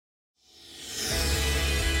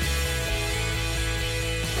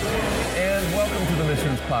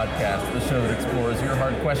Missions Podcast, the show that explores your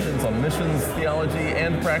hard questions on missions, theology,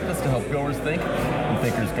 and practice to help goers think and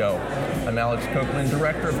thinkers go. I'm Alex Copeland,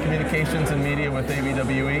 Director of Communications and Media with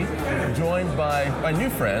ABWE, joined by my new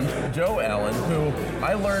friend, Joe Allen, who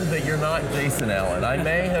I learned that you're not Jason Allen. I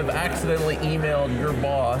may have accidentally emailed your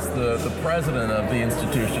boss, the president of the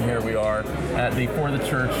institution. Here we are at the For the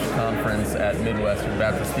Church conference at Midwestern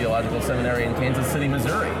Baptist Theological Seminary in Kansas City,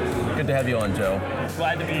 Missouri. Good to have you on, Joe.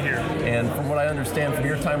 Glad to be here. And from what I understand from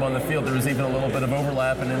your time on the field, there was even a little bit of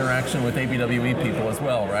overlap and interaction with ABWE people as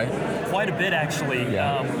well, right? Quite a bit, actually.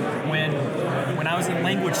 Yeah. When I was in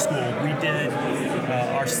language school, we did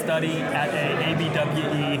our study at a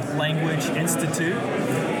ABWE Language Institute.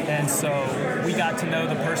 And so we got to know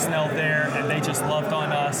the personnel there, and they just loved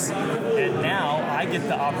on us. And now I get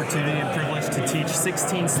the opportunity and privilege to teach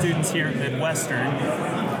 16 students here at Midwestern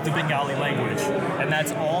the Bengali language. And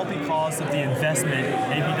that's all because of the investment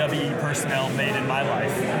ABWE personnel made in my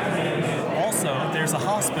life. Also, there's a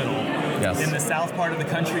hospital in the south part of the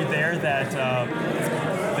country there that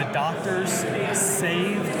the doctors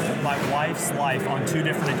saved my wife's life on 2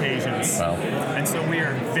 different occasions. Wow. And so we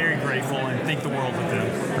are very grateful and think the world of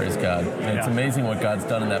them. Praise God. And it's amazing what God's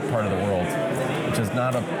done in that part of the world, which is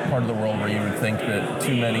not a part of the world where you would think that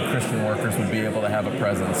too many Christian workers would be able to have a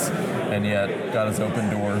presence. And yet, God has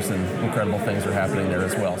opened doors and incredible things are happening there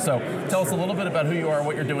as well. So tell us a little bit about who you are,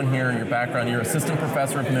 what you're doing here, your background. You're assistant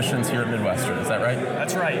professor of missions here at Midwestern. Is that right?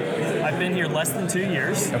 That's right. I've been here less than 2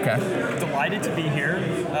 years. Okay. Delighted to be here,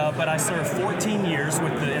 but I served 14 years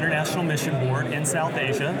with the International Mission Board in South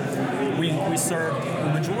Asia. We served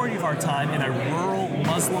the majority of our time in a rural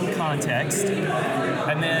Muslim context,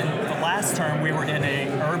 and then the last term we were in a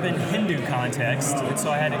urban Hindu context, and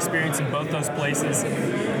so I had experience in both those places.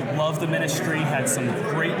 Loved the ministry, had some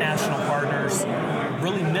great national partners,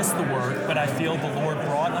 really missed the work, but I feel the Lord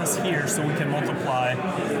brought us here so we can multiply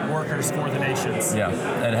workers for the nations. Yeah,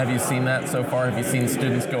 and have you seen that so far? Have you seen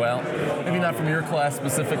students go out? Maybe not from your class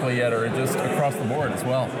specifically yet, or just across the board as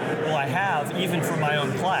well? Well, I have, even from my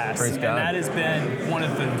own class. Praise God. And that has been one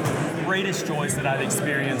of the greatest joys that I've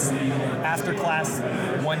experienced. After class,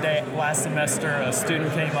 one day last semester, a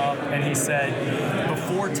student came up and he said,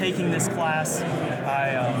 before taking this class,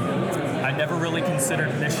 I never really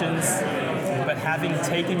considered missions, but having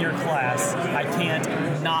taken your class, I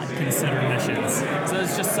can't not consider missions. So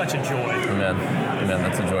it's just such a joy. Amen. Amen.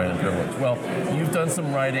 That's a joy and a privilege. Well, you've done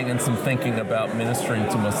some writing and some thinking about ministering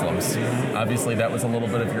to Muslims. Obviously, that was a little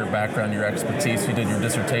bit of your background, your expertise. You did your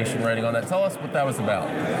dissertation writing on that. Tell us what that was about.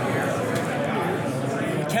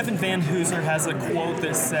 Kevin Van Hooser has a quote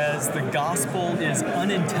that says, the gospel is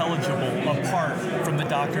unintelligible apart from the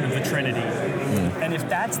doctrine of the Trinity. And if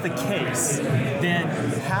that's the case, then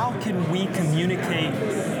how can we communicate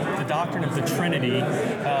the doctrine of the Trinity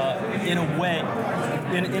in a way,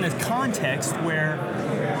 in a context where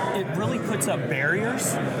it really puts up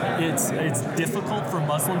barriers? It's difficult for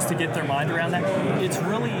Muslims to get their mind around that. It's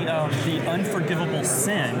really the unforgivable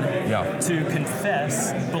sin to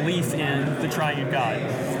confess belief in the triune God.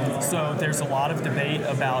 So there's a lot of debate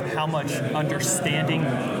about how much understanding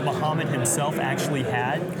Muhammad himself actually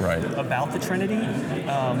had about the Trinity,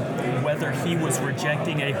 whether he was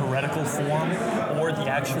rejecting a heretical form or the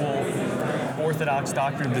actual Orthodox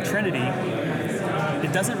doctrine of the Trinity.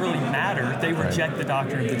 It doesn't really matter. They reject the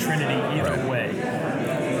doctrine of the Trinity either way.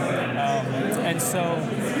 And so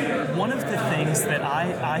one of the things that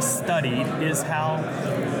I studied is how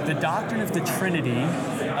the doctrine of the Trinity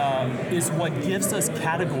is what gives us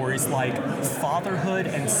categories like fatherhood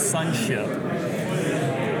and sonship.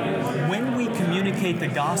 When we communicate the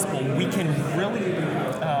gospel, we can really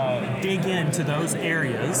dig into those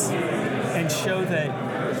areas and show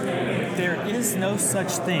that there is no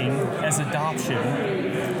such thing as adoption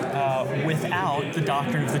without the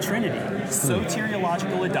doctrine of the Trinity.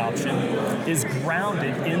 Soteriological adoption is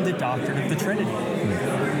grounded in the doctrine of the Trinity.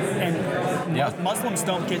 And Muslims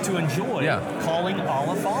don't get to enjoy calling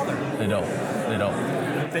Allah Father. They don't.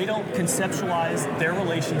 They don't conceptualize their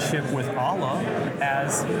relationship with Allah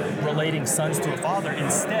as relating sons to a father.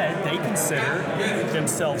 Instead, they consider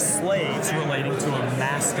themselves slaves relating to a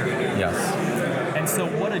master. Yes. And so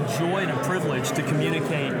what a joy and a privilege to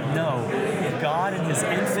communicate, no, God in his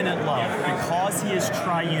infinite love, because he is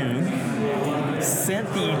triune, sent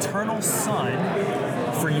the eternal Son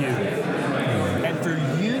for you. And through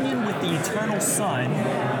union with the eternal Son,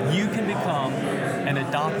 you can become an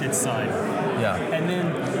adopted son. Yeah. And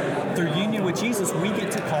then through union with Jesus, we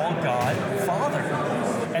get to call God Father.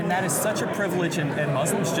 And that is such a privilege, and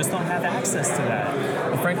Muslims just don't have access to that.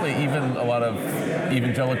 Well, frankly, even a lot of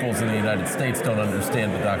evangelicals in the United States don't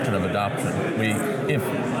understand the doctrine of adoption. If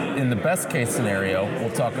in the best case scenario,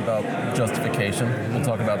 we'll talk about justification, we'll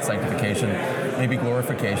talk about sanctification, maybe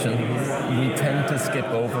glorification. We tend to skip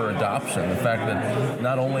over adoption. The fact that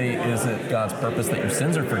not only is it God's purpose that your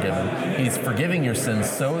sins are forgiven, He's forgiving your sins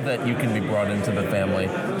so that you can be brought into the family,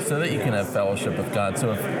 so that you can have fellowship with God.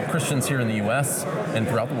 So if Christians here in the U.S. and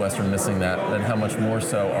throughout the West are missing that, then how much more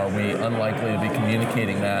so are we unlikely to be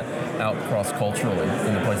communicating that out cross-culturally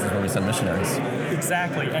in the places where we send missionaries?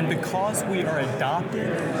 Exactly, and because we are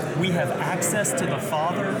adopted, we have access to the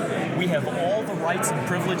Father, we have all the rights and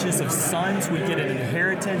privileges of sons, we get an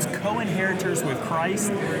inheritance, co-inheritors with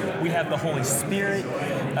Christ, we have the Holy Spirit,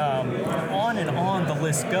 on and on the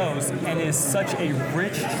list goes, and it is such a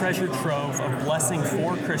rich treasure trove of blessing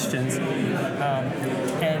for Christians,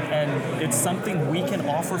 and it's something we can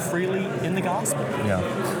offer freely in the gospel. Yeah.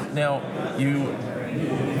 Now, you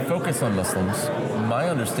focus on Muslims. My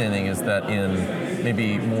understanding is that in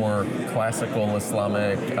maybe more classical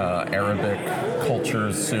Islamic, Arabic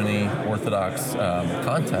cultures, Sunni, Orthodox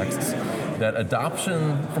contexts, that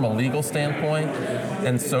adoption from a legal standpoint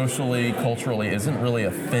and socially, culturally isn't really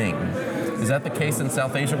a thing. Is that the case in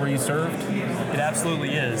South Asia where you served? It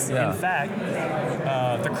absolutely is. Yeah. In fact,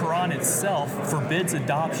 the Quran itself forbids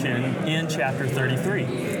adoption in chapter 33.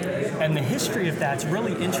 And the history of that's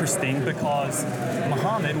really interesting because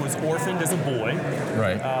Muhammad was orphaned as a boy.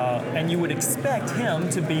 Right. And you would expect him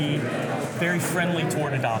to be very friendly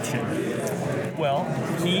toward adoption. Well,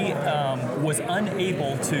 he was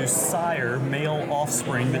unable to sire male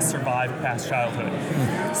offspring that survived past childhood.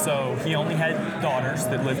 So he only had daughters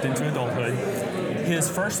that lived into adulthood. His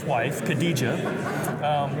first wife, Khadijah,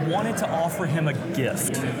 wanted to offer him a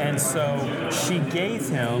gift. And so she gave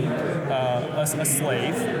him a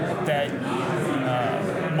slave that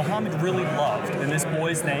Muhammad really loved. And this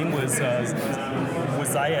boy's name was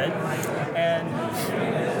Zayed.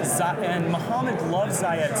 And Muhammad loved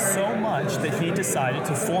Zayed so much that he decided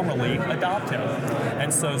to formally adopt him.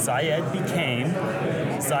 And so Zayed became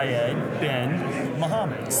Zayed bin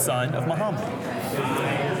Muhammad, son of Muhammad.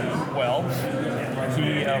 Well,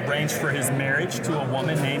 he arranged for his marriage to a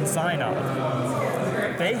woman named Zainab.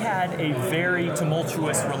 They had a very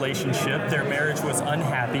tumultuous relationship. Their marriage was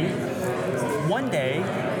unhappy. One day,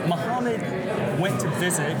 Muhammad went to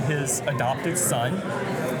visit his adopted son.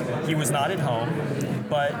 He was not at home,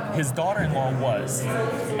 but his daughter-in-law was.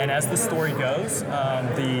 And as the story goes,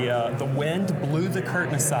 the wind blew the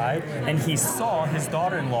curtain aside, and he saw his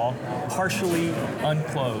daughter-in-law partially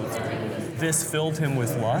unclothed. This filled him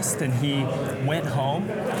with lust, and he went home.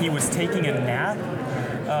 He was taking a nap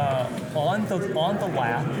on the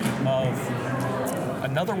lap of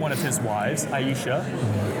another one of his wives, Aisha,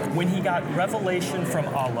 when he got revelation from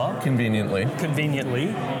Allah. Conveniently,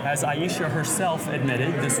 as Aisha herself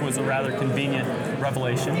admitted, this was a rather convenient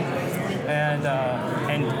revelation, and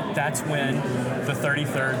that's when the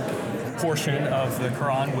 33rd portion of the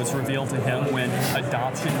Quran was revealed to him, when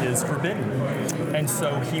adoption is forbidden. And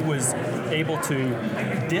so he was able to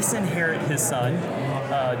disinherit his son,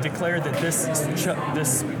 declare that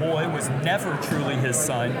this boy was never truly his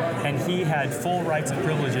son, and he had full rights and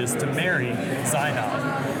privileges to marry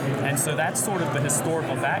Zainab. And so that's sort of the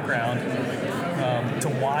historical background to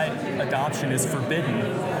why adoption is forbidden.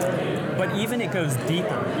 But even it goes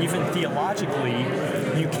deeper. Even theologically,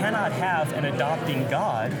 you cannot have an adopting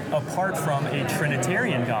God apart from a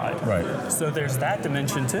Trinitarian God. Right. So there's that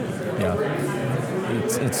dimension too. Yeah.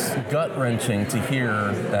 It's gut-wrenching to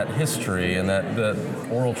hear that history and that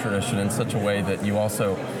oral tradition in such a way that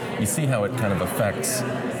you see how it kind of affects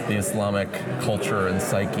the Islamic culture and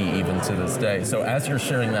psyche even to this day. So as you're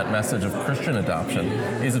sharing that message of Christian adoption,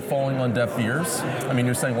 is it falling on deaf ears? I mean,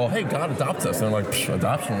 you're saying, well, hey, God adopts us. And they're like,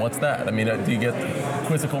 adoption, what's that? I mean, do you get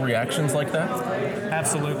quizzical reactions like that?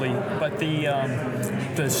 Absolutely. But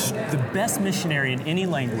the best missionary in any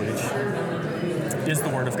language is the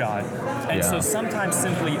Word of God. And so sometimes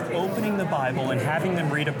simply opening the Bible and having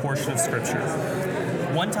them read a portion of Scripture.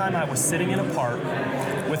 One time I was sitting in a park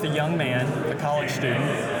with a young man, a college student,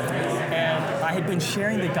 and I had been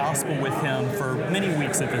sharing the gospel with him for many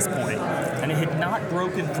weeks at this point, and it had not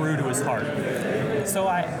broken through to his heart. So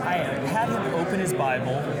I had him open his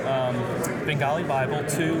Bible, Bengali Bible,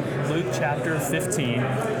 to Luke chapter 15,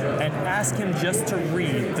 and ask him just to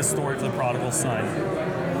read the story of the prodigal son.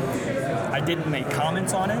 I didn't make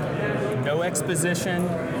comments on it, no exposition,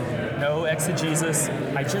 no exegesis.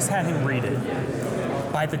 I just had him read it.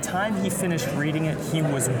 By the time he finished reading it, he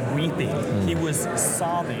was weeping. He was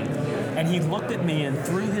sobbing. And he looked at me, and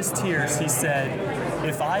through his tears, he said,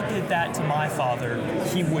 if I did that to my father,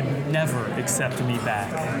 he would never accept me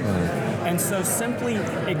back. And so simply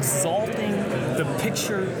exalting the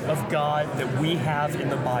picture of God that we have in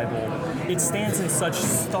the Bible, it stands in such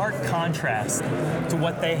stark contrast to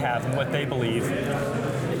what they have and what they believe.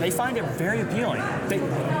 They find it very appealing.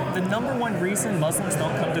 The number one reason Muslims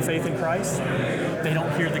don't come to faith in Christ, they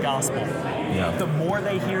don't hear the gospel. Yeah. The more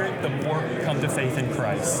they hear it, the more come to faith in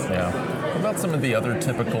Christ. Yeah. What about some of the other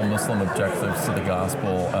typical Muslim objectives to the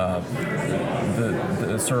gospel?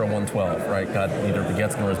 The Surah 112, right? God neither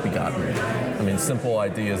begets nor is begotten. I mean, simple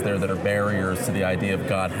ideas there that are barriers to the idea of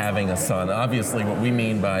God having a son. Obviously, what we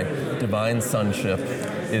mean by divine sonship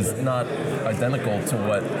is not identical to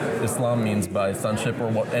what Islam means by sonship or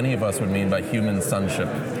what any of us would mean by human sonship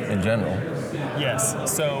in general. Yes.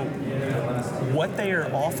 So what they are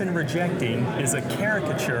often rejecting is a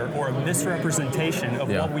caricature or a misrepresentation of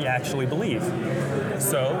what we actually believe.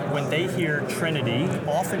 So when they hear Trinity,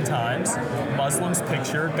 oftentimes Muslims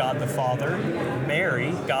picture God the Father,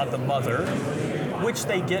 Mary, God the Mother, which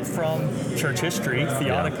they get from church history,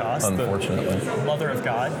 Theotokos, the Mother of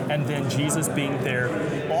God, and then Jesus being their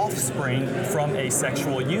offspring from a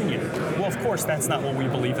sexual union. Well, of course, that's not what we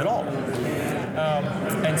believe at all.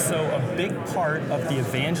 And so a big part of the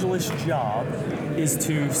evangelist's job is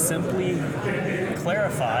to simply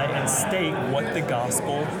clarify and state what the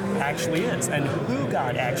gospel actually is and who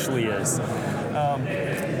God actually is.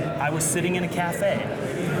 I was sitting in a cafe.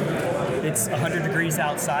 It's 100 degrees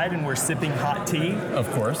outside and we're sipping hot tea. Of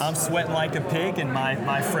course. I'm sweating like a pig and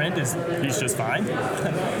my friend he's just fine.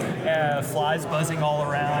 Flies buzzing all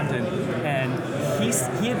around and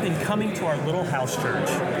he had been coming to our little house church.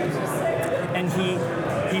 And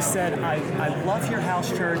he said, I love your house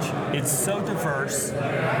church. It's so diverse.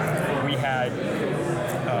 We had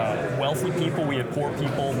wealthy people, we had poor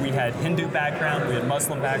people, we had Hindu background, we had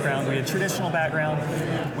Muslim background, we had traditional background,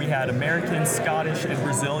 we had Americans, Scottish, and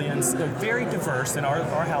Brazilians. So very diverse in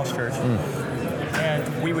our house church.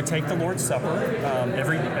 And we would take the Lord's Supper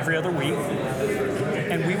every other week.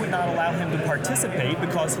 And we would not allow him to participate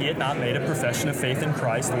because he had not made a profession of faith in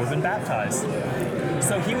Christ or been baptized.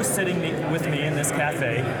 So he was sitting with me in this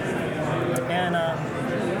cafe,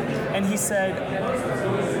 and he said,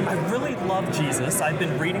 I really love Jesus. I've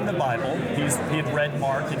been reading the Bible. He had read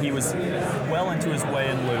Mark, and he was well into his way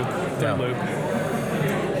in Luke.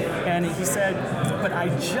 And he said, but I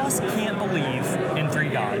just can't believe in three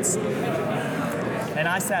gods. And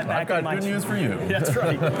I sat back in my chair. I've got good news for you. That's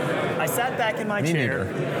right. I sat back in my chair.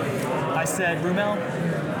 I said, Rumel,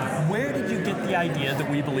 where did you get the idea that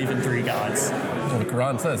we believe in three gods? Well, the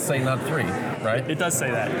Quran says, say not three, right? It does say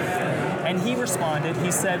that. And he responded,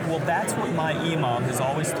 he said, well, that's what my imam has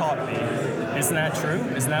always taught me. Isn't that true?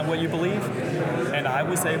 Isn't that what you believe? And I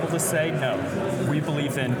was able to say, no, we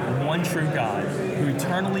believe in one true God who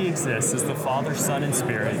eternally exists as the Father, Son, and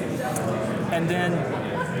Spirit. And then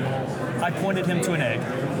I pointed him to an egg.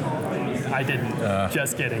 I didn't.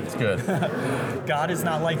 Just kidding. It's good. God is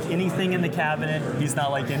not like anything in the cabinet. He's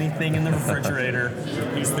not like anything in the refrigerator.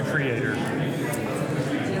 He's the creator.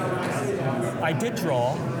 I did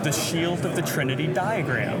draw the shield of the Trinity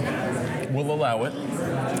diagram. We'll allow it.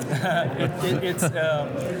 It's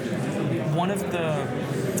one of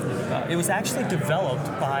the... it was actually developed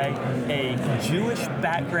by a Jewish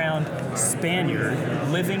background Spaniard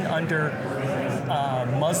living under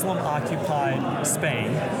Muslim-occupied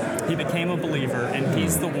Spain. He became a believer, and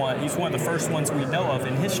he's one of the first ones we know of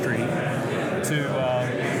in history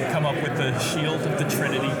to come up with the shield of the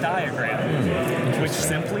Trinity diagram, which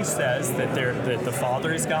simply says that the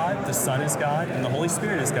Father is God, the Son is God, and the Holy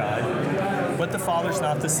Spirit is God. But the Father's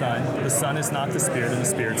not the Son is not the Spirit, and the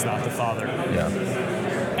Spirit's not the Father. Yeah.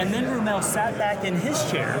 And then Rumel sat back in his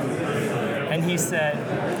chair, and he said,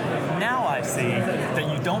 now I see that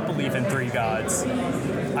you don't believe in three gods.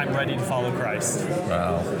 I'm ready to follow Christ.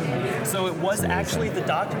 Wow. So it was actually the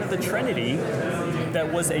doctrine of the Trinity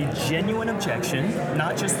that was a genuine objection,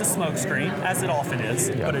 not just a smokescreen, as it often is,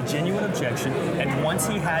 but a genuine objection. And once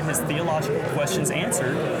he had his theological questions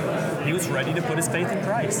answered, he was ready to put his faith in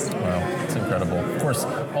Christ. Wow, it's incredible. Of course,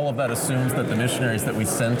 all of that assumes that the missionaries that we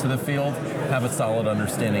send to the field have a solid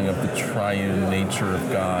understanding of the triune nature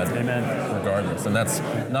of God. Amen. Regardless. And that's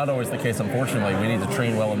not always the case, unfortunately. We need to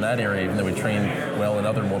train well in that area, even though we train well in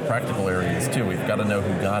other more practical areas, too. We've got to know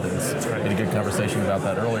who God is. That's right. We had a good conversation about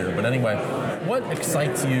that earlier. But anyway, what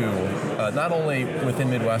excites you, not only within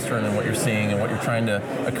Midwestern and what you're seeing and what you're trying to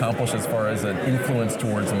accomplish as far as an influence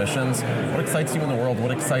towards missions, what excites you in the world? What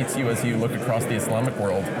excites you as you look across the Islamic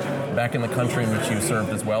world, back in the country in which you served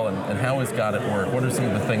as well, and how is God at work? What are some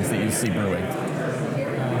of the things that you see brewing?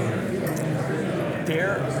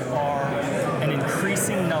 There are an increasing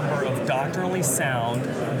increasing number of doctrinally sound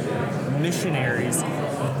missionaries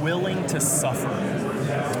willing to suffer.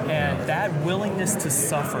 And that willingness to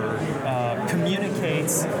suffer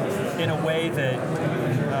communicates in a way that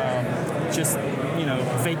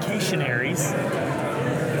vacationaries,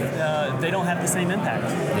 they don't have the same impact.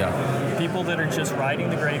 Yeah. People that are just riding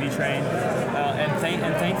the gravy train,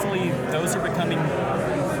 and thankfully those are becoming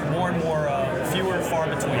more and more fewer and far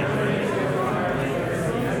between.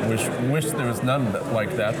 Wish there was none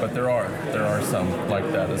like that, but there are some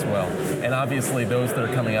like that as well. And obviously those that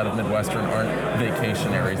are coming out of Midwestern aren't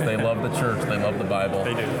vacationaries. They love the church, they love the Bible.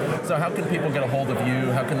 They do. So how can people get a hold of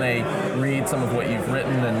you? How can they read some of what you've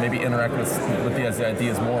written and maybe interact with these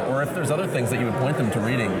ideas more? Or if there's other things that you would point them to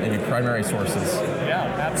reading, maybe primary sources? Yeah,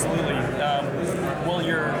 absolutely. Well,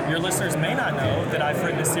 your listeners may not know that I've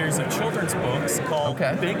written a series of children's books called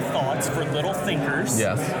Big Thoughts for Little Thinkers.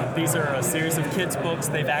 Yes. These are a series of kids' books.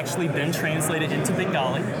 They've actually been translated into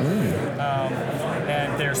Bengali.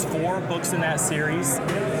 And there's 4 books in that series.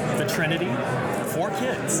 The Trinity, for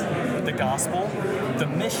kids. The Gospel, the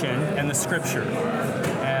Mission, and the Scripture.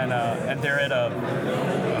 And they're at a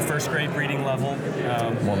first grade reading level.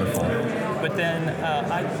 Wonderful. But then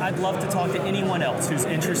I'd love to talk to anyone else who's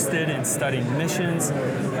interested in studying missions.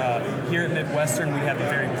 Here at Midwestern, we have a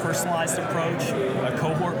very personalized approach, a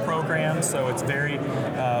cohort program, so it's very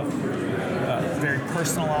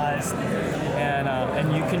personalized.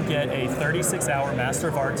 And you can get a 36-hour Master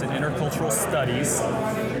of Arts in Intercultural Studies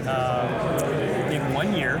in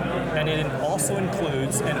 1 year, and it also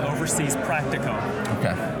includes an overseas practicum.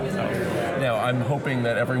 Okay. Now, I'm hoping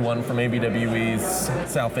that everyone from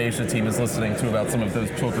ABWE's South Asia team is listening to about some of those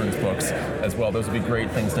children's books as well. Those would be great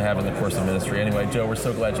things to have in the course of ministry. Anyway, Joe, we're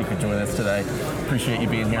so glad you could join us today. Appreciate you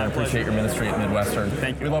being here and appreciate your ministry at Midwestern.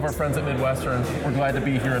 Thank you. We love our friends at Midwestern. We're glad to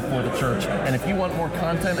be here at For the Church. And if you want more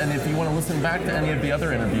content and if you want to listen back to any of the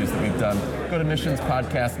other interviews that we've done, go to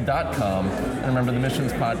missionspodcast.com. And remember, the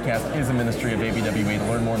Missions Podcast is a ministry of ABWE. To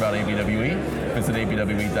learn more about ABWE, visit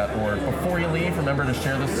abwe.org. Before you leave, remember to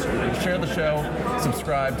share the show,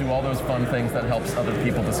 subscribe, do all those fun things that helps other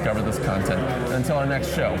people discover this content. And until our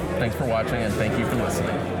next show, thanks for watching and thank you for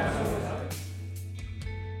listening.